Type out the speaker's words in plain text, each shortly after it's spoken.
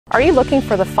Are you looking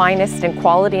for the finest in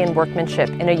quality and workmanship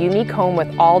in a unique home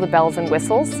with all the bells and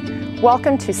whistles?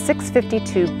 Welcome to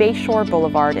 652 Bayshore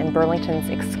Boulevard in Burlington's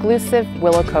exclusive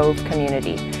Willow Cove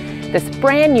community. This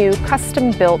brand new,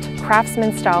 custom-built,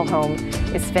 craftsman-style home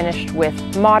is finished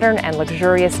with modern and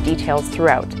luxurious details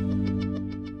throughout.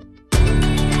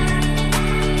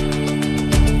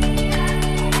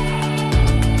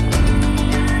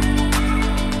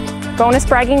 Bonus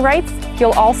bragging rights,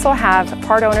 you'll also have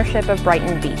part ownership of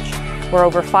Brighton Beach, where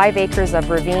over 5 acres of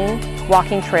ravine,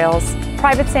 walking trails,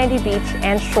 private sandy beach,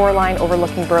 and shoreline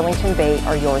overlooking Burlington Bay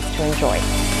are yours to enjoy.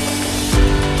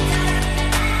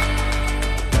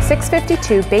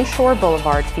 652 Bayshore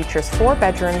Boulevard features 4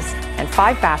 bedrooms and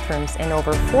 5 bathrooms in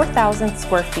over 4,000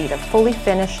 square feet of fully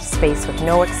finished space with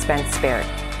no expense spared.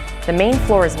 The main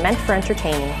floor is meant for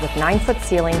entertaining with 9-foot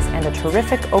ceilings and a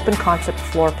terrific open concept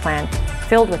floor plan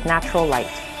filled with natural light.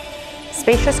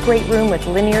 Spacious great room with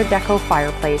linear deco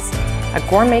fireplace, a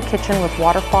gourmet kitchen with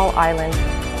Waterfall Island,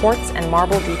 quartz and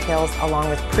marble details along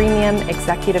with premium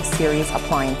executive series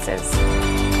appliances.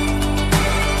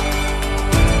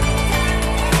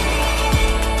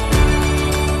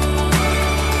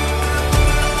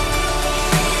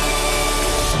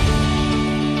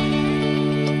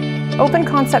 Open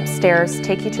concept stairs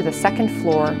take you to the second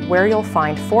floor where you'll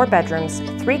find 4 bedrooms,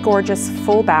 3 gorgeous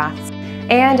full baths,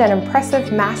 and an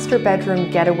impressive master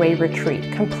bedroom getaway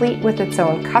retreat, complete with its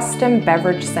own custom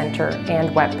beverage center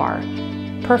and wet bar.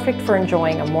 Perfect for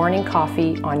enjoying a morning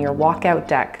coffee on your walkout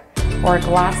deck or a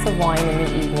glass of wine in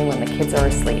the evening when the kids are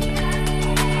asleep.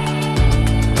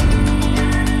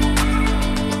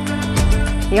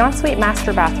 The ensuite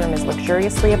master bathroom is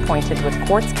luxuriously appointed with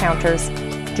quartz counters,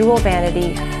 dual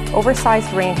vanity,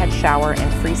 oversized rain head shower,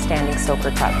 and freestanding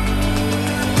soaker tub.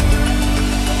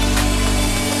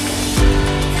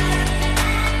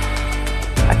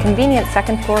 A convenient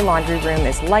second floor laundry room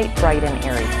is light, bright, and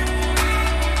airy.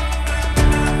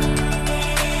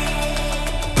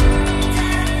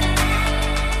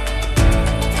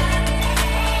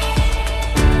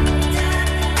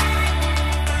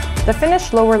 The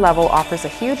finished lower level offers a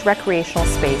huge recreational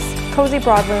space, cozy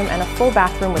broadroom, and a full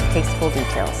bathroom with tasteful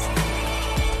details.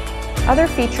 Other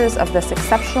features of this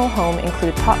exceptional home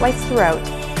include pot lights throughout,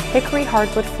 hickory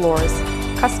hardwood floors,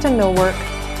 custom millwork,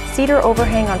 cedar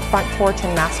overhang on front porch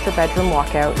and master bedroom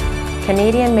walkout,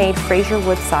 Canadian-made Fraser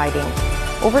wood siding,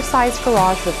 oversized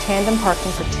garage with tandem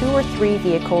parking for 2 or 3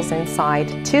 vehicles inside,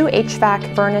 2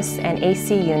 HVAC, furnace, and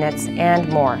AC units, and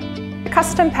more. The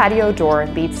custom patio door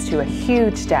leads to a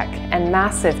huge deck and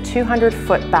massive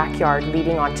 200-foot backyard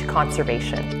leading onto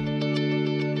conservation.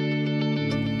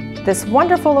 This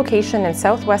wonderful location in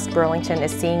southwest Burlington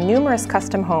is seeing numerous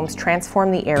custom homes transform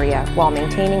the area while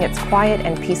maintaining its quiet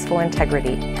and peaceful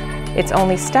integrity. It's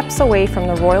only steps away from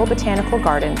the Royal Botanical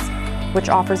Gardens, which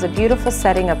offers a beautiful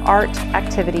setting of art,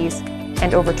 activities,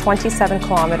 and over 27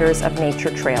 kilometers of nature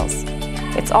trails.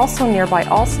 It's also nearby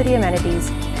all city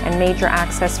amenities and major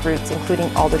access routes,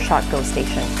 including Aldershot GO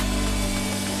Station.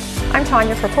 I'm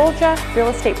Tanya Propolja, real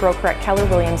estate broker at Keller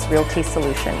Williams Realty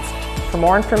Solutions. For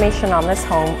more information on this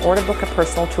home or to book a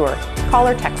personal tour, call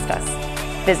or text us.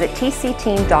 Visit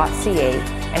tcteam.ca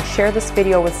and share this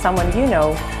video with someone you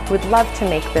know who would love to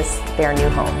make this their new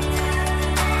home.